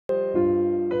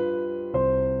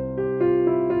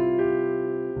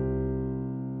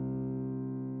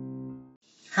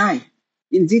Hi,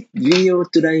 in this video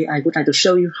today I would like to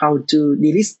show you how to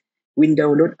delete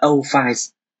Windows.old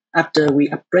files after we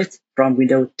upgrade from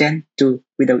Windows 10 to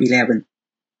Windows 11.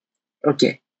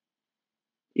 Okay,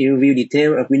 you view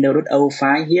detail of Windows.old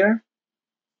file here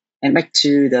and back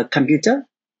to the computer.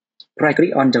 Right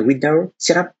click on the Windows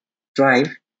Setup Drive,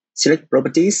 select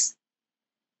Properties,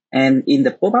 and in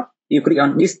the pop-up you click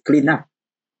on this Cleanup.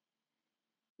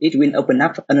 It will open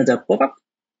up another pop-up.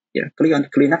 Here, click on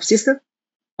Cleanup System.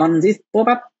 On this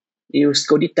pop-up, you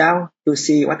scroll it down to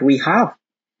see what we have.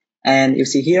 And you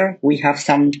see here, we have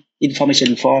some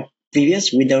information for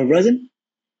previous Windows version.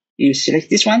 You select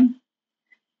this one.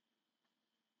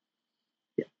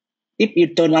 If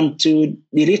you don't want to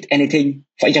delete anything,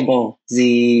 for example,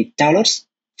 the downloads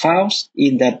files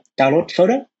in the download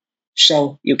folder,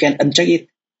 so you can uncheck it.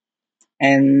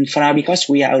 And for now, because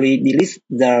we are already delete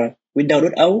the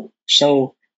Windows.old,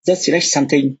 so just select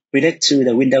something related to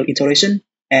the Windows installation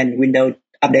and Windows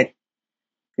update.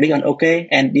 Click on OK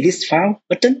and delete file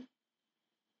button.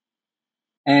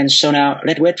 And so now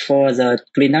let's wait for the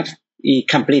cleanup to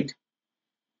complete.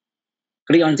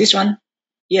 Click on this one.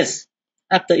 Yes.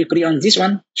 After you click on this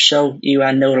one, so you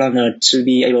are no longer to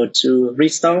be able to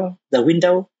restore the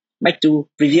window back to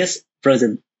previous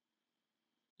version.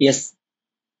 Yes.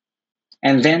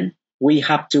 And then we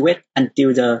have to wait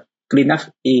until the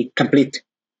cleanup is complete.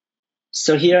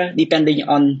 So here, depending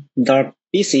on the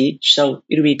PC, so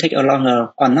it will take a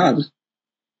longer or not.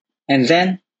 And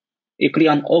then you click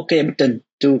on OK button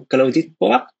to close this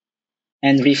pop-up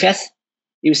and refresh.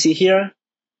 You see here,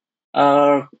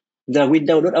 the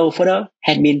Windows.old folder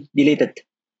has been deleted,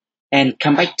 and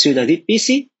come back to the zip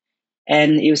PC,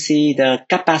 and you see the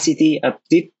capacity of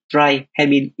zip drive has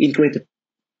been increased.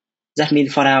 That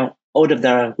means for now, all of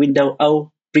the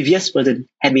Windows.old previous version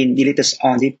have been deleted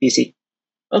on zip PC.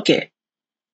 Okay,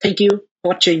 thank you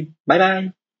for watching. Bye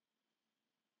bye.